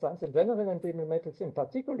 in science in general and bibliometrics in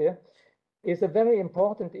particular, is a very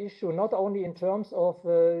important issue, not only in terms of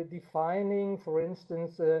defining, for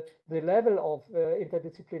instance, the level of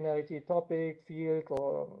interdisciplinarity, topic, field,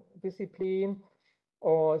 or discipline,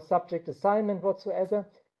 or subject assignment whatsoever,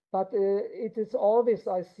 but it is always,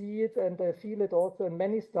 I see it and I feel it also in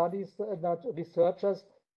many studies, that researchers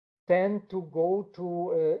tend to go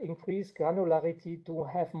to increase granularity, to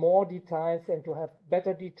have more details and to have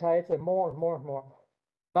better details and more and more and more.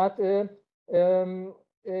 But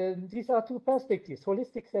these are two perspectives,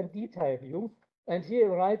 holistics and detail view. And here,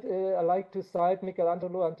 right, I like to cite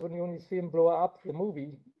Michelangelo Antonioni's film Blow Up, the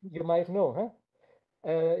movie. You might know, huh?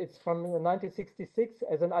 It's from 1966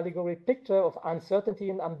 as an allegoric picture of uncertainty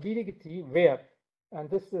and ambiguity where. And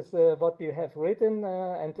this is what we have written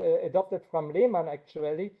and adopted from Lehmann,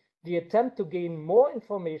 actually. The attempt to gain more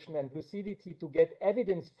information and lucidity to get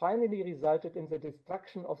evidence finally resulted in the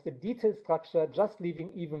destruction of the detailed structure, just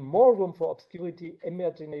leaving even more room for obscurity,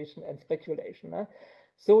 imagination, and speculation.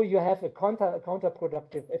 So you have a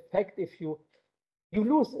counterproductive effect if you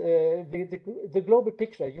lose the global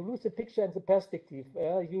picture, you lose the picture and the perspective,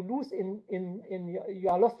 you lose you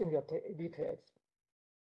are lost in your details.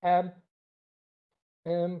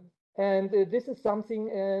 And this is something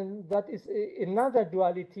that is another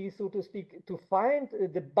duality, so to speak, to find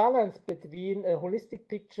the balance between a holistic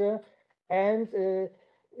picture and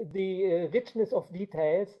the richness of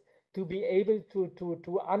details to be able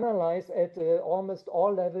to analyze at almost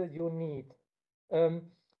all levels you need.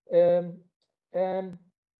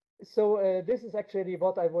 So this is actually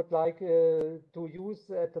what I would like to use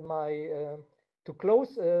at my to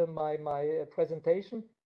close my presentation.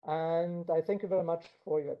 And I thank you very much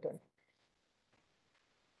for your attention.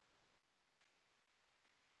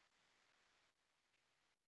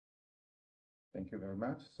 Thank you very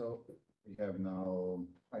much. So we have now,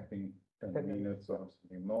 I think, 10 minutes or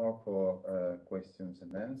something more for questions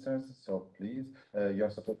and answers. So please, you're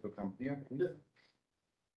supposed to come here, please.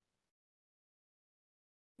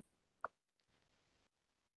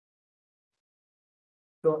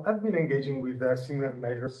 So I've been engaging with similar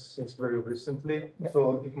measures since very recently. Yeah.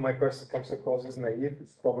 So if my question comes across as naive,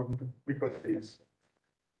 it's probably because it is.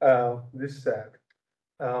 This said,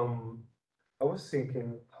 I was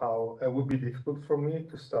thinking how it would be difficult for me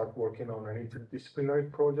to start working on an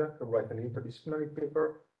interdisciplinary project or write an interdisciplinary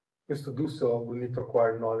paper, because to do so, we need to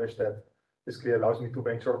acquire knowledge that basically allows me to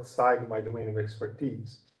venture outside my domain of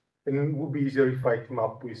expertise. And it would be easier if I team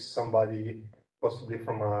up with somebody possibly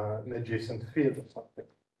from an adjacent field or something.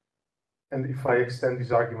 And if I extend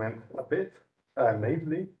this argument a bit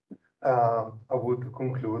naively, I would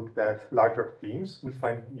conclude that larger teams will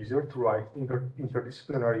find it easier to write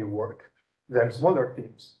interdisciplinary work than smaller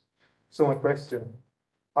teams. So my question,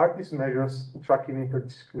 are these measures tracking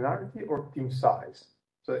interdisciplinarity or team size?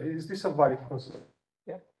 So is this a valid concept?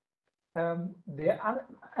 Yeah. There are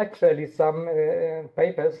actually some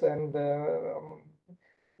papers and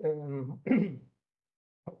in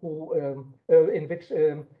which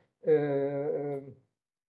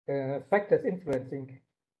factors influencing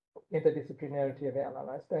interdisciplinarity were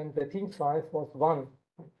analyzed, and the team size was one.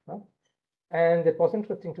 And it was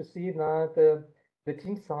interesting to see that the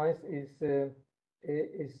team size is there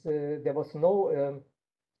was no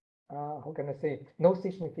how can I say, no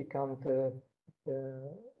significant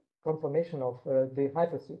confirmation of the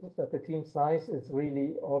hypothesis that the team size is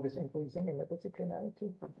really always increasing in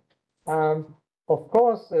interdisciplinarity. Of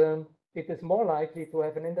course, it is more likely to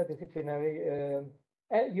have an interdisciplinary.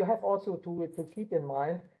 You have also to keep in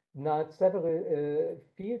mind that several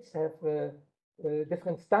fields have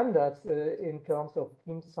different standards in terms of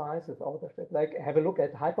team sizes, authorship. Like have a look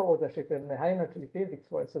at hyper authorship in high energy physics,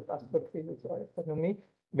 for instance, aspect physics or astronomy,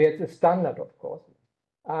 where it's a standard, of course.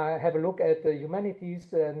 Have a look at the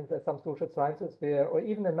humanities and some social sciences where, or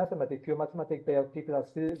even in mathematics, pure mathematics, where people are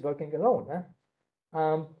still working alone.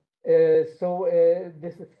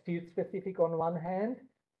 This is field specific on one hand.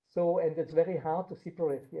 So, and it's very hard to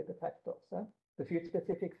separate here the factors, the field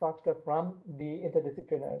specific factor from the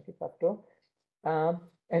interdisciplinarity factor.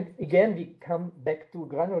 And again, we come back to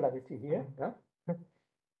granularity here.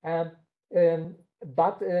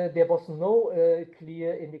 But there was no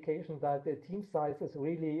clear indication that the team size is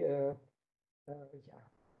really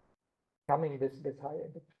coming with high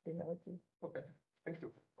interdisciplinarity. Okay, thank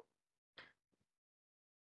you.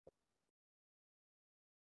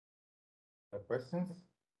 Questions?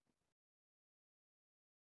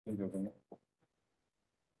 Thank you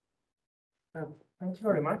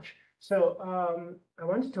very much. So I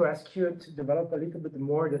wanted to ask you to develop a little bit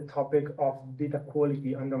more the topic of data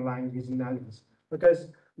quality underlying this analysis,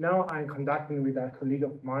 because now I'm conducting with a colleague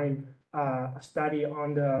of mine a study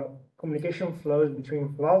on the communication flows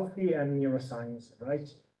between philosophy and neuroscience,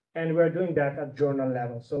 right? And we're doing that at journal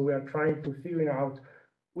level. So we are trying to figure out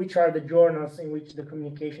which are the journals in which the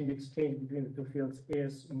communication, the exchange between the two fields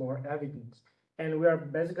is more evident. And we are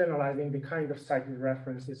basically analyzing the kind of cited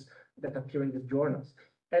references that appear in the journals.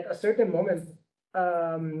 At a certain moment,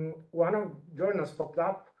 one of journals popped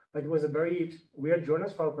up. It was a very weird journal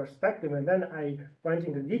from a perspective. And then I went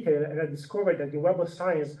into detail and I discovered that in Web of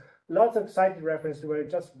Science, lots of cited references were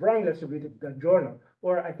just wrongly attributed to the journal.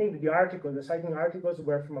 Or I think the citing articles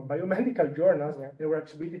were from a biomedical journals. They were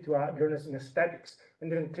attributed to journals in aesthetics. And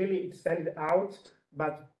then clearly it stands out,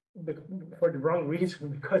 but for the wrong reason,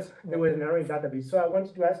 because there was an error in database. So I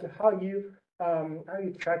wanted to ask you how you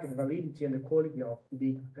track the validity and the quality of the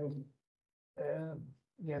data. Thank you.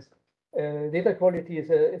 Yes, data quality is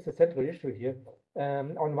a central issue here.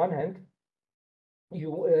 On one hand,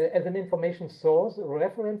 you as an information source,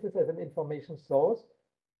 references as an information source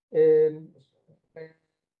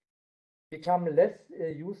become less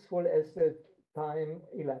useful as time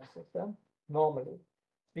elapses, normally,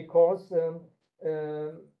 because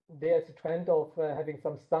there's a trend of having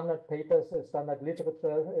some standard papers, standard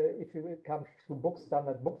literature. If you come to books,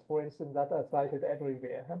 standard books, for instance, that are cited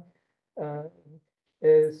everywhere.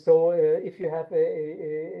 So if you have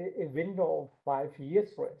a window of 5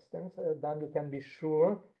 years, for instance, then you can be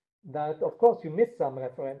sure that, of course, you miss some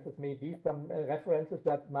references, maybe some references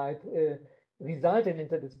that might result in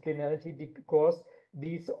interdisciplinarity because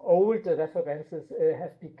these old references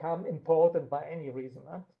have become important by any reason.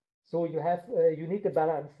 So you have you need a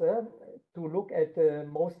balance to look at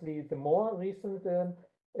mostly the more recent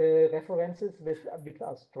references which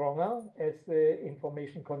are stronger as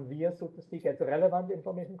information conveyors, so to speak, as relevant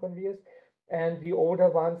information conveyors, and the older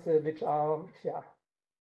ones which are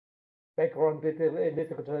background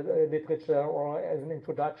literature or as an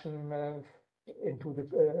introduction into the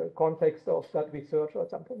context of that research or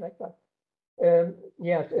something like that.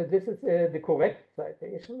 Yes, this is the correct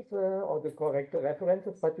citations or the correct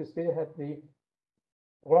references, but you still have the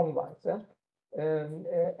wrong ones, and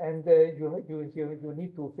you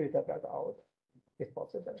need to filter that out if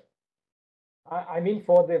possible. I mean,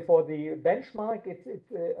 for the benchmark,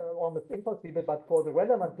 it's almost impossible, but for the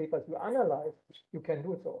relevant papers you analyze, you can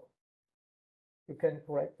do so. You can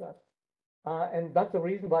correct that. And that's the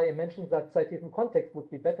reason why I mentioned that citation context would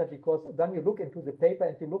be better, because then you look into the paper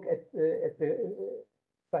and you look at the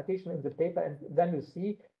citation in the paper, and then you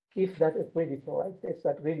see if that is really correct, if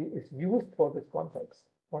that really is used for this context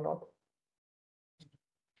or not.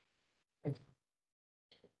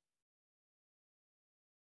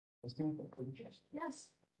 Yes.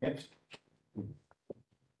 Yes.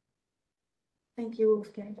 Thank you,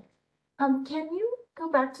 Wolfgang. Can you go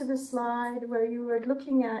back to the slide where you were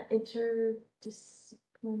looking at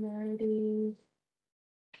interdisciplinarity?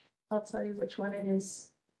 I'll tell you which one it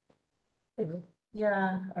is.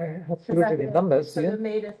 Yeah. I have to look at the numbers Sort here. of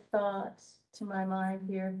made a thought to my mind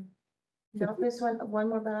here. No, this one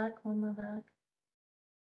more back.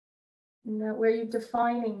 No, where you're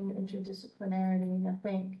defining interdisciplinarity, I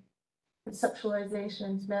think.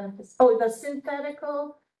 Conceptualizations, manifest, oh, the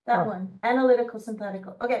synthetical, that one, analytical,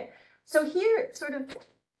 synthetical. Okay, so here, sort of,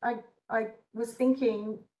 I was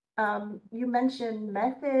thinking, you mentioned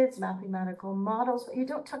methods, mathematical models, but you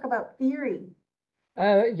don't talk about theory.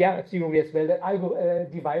 Yeah, theory as well.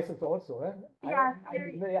 Devices also. Yeah, I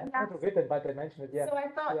theory, haven't written, but I mentioned it. Yeah. So I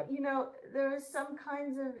thought, Yeah. you know, there is some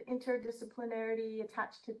kinds of interdisciplinarity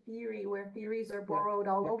attached to theory where theories are borrowed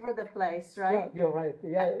all over the place, right? Yeah, you're right.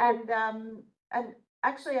 Yeah. And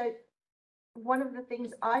actually, one of the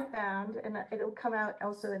things I found, and it'll come out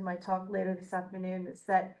also in my talk later this afternoon, is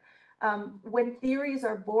that when theories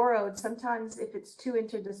are borrowed, sometimes if it's too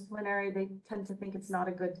interdisciplinary, they tend to think it's not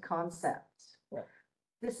a good concept. Yeah.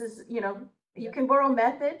 This is, you know, you can borrow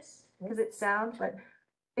methods because it's sound, but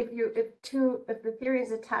if the theory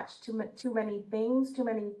is attached to too many things, too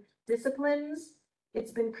many disciplines,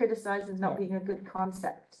 it's been criticized as not being a good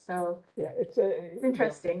concept. So yeah, it's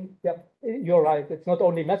interesting. Yeah, you're right. It's not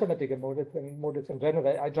only mathematical models and models in general.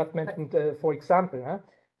 I just mentioned, for example,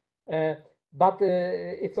 but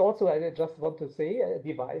it's also, I just want to say,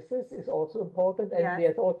 devices is also important, and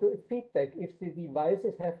there's also a feedback. If the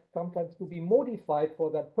devices have sometimes to be modified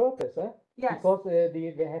for that purpose, because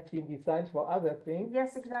they have been designed for other things.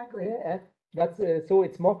 Yes, exactly. That's so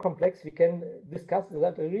it's more complex. We can discuss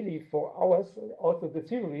that really for hours. Also the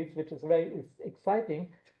theories, which is very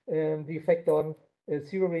exciting, the effect on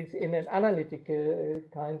theories in an analytical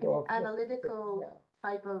kind of analytical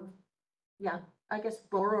type of, I guess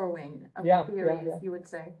borrowing of theories, you would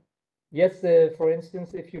say. Yes, for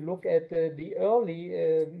instance, if you look at the early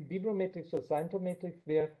bibliometrics or scientometrics,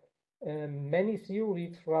 where many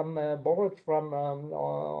theories borrowed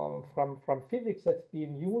from physics has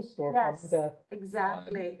been used, or from the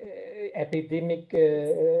epidemic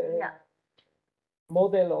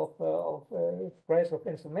model of spread of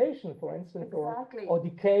information, for instance, or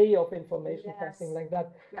decay of information, something like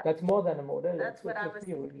that. That's more than a model. That's what I was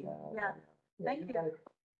thinking. Thank you.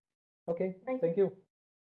 Okay, thank you.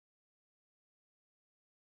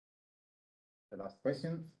 The last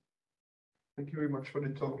question. Thank you very much for the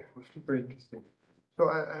talk. It was super interesting. So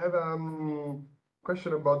I have a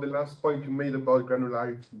question about the last point you made about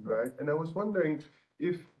granularity, right? And I was wondering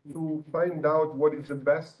if to find out what is the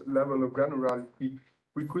best level of granularity,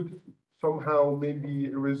 we could somehow maybe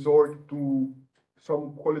resort to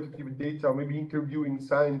some qualitative data, maybe interviewing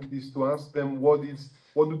scientists to ask them what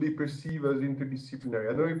do they perceive as interdisciplinary.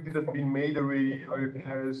 I don't know if this has been made already, or if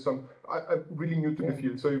there is some. I'm really new to the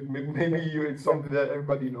field, so maybe it's something that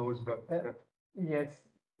everybody knows. But yes,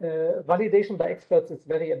 validation by experts is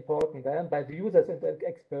very important. By the users and the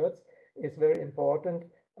experts is very important.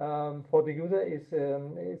 For the user is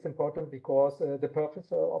important because the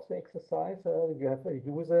purpose of the exercise, you have a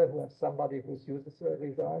user who has somebody who uses the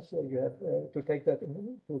results, so you have to take that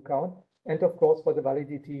into account. And of course, for the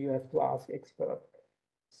validity, you have to ask experts.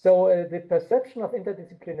 So the perception of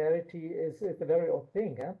interdisciplinarity is a very odd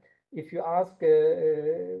thing. If you ask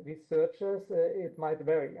researchers, it might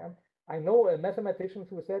vary. I know mathematicians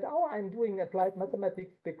who said, "Oh, I'm doing applied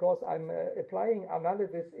mathematics because I'm applying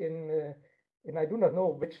analysis in I do not know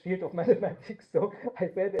which field of mathematics." So I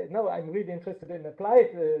said, "No, I'm really interested in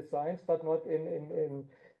applied science, but not in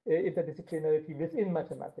interdisciplinarity within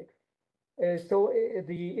mathematics." So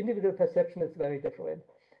the individual perception is very different.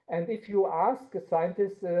 And if you ask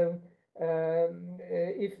scientists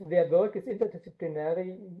if their work is interdisciplinary,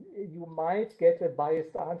 you might get a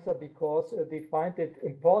biased answer because they find it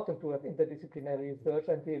important to have interdisciplinary research,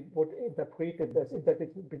 and they would interpret it as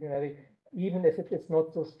interdisciplinary, even if it is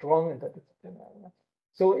not so strong interdisciplinary.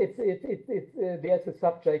 So there's a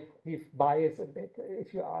subjective bias a bit.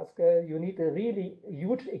 If you ask, you need a really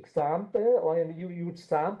huge example or a huge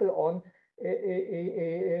sample on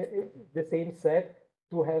the same set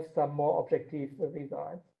to have some more objective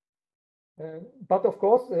results. But of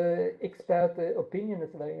course, expert opinion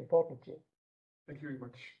is very important here. Thank you very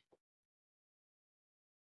much.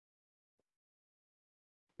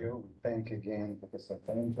 Thank you again, Professor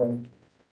Glänzel.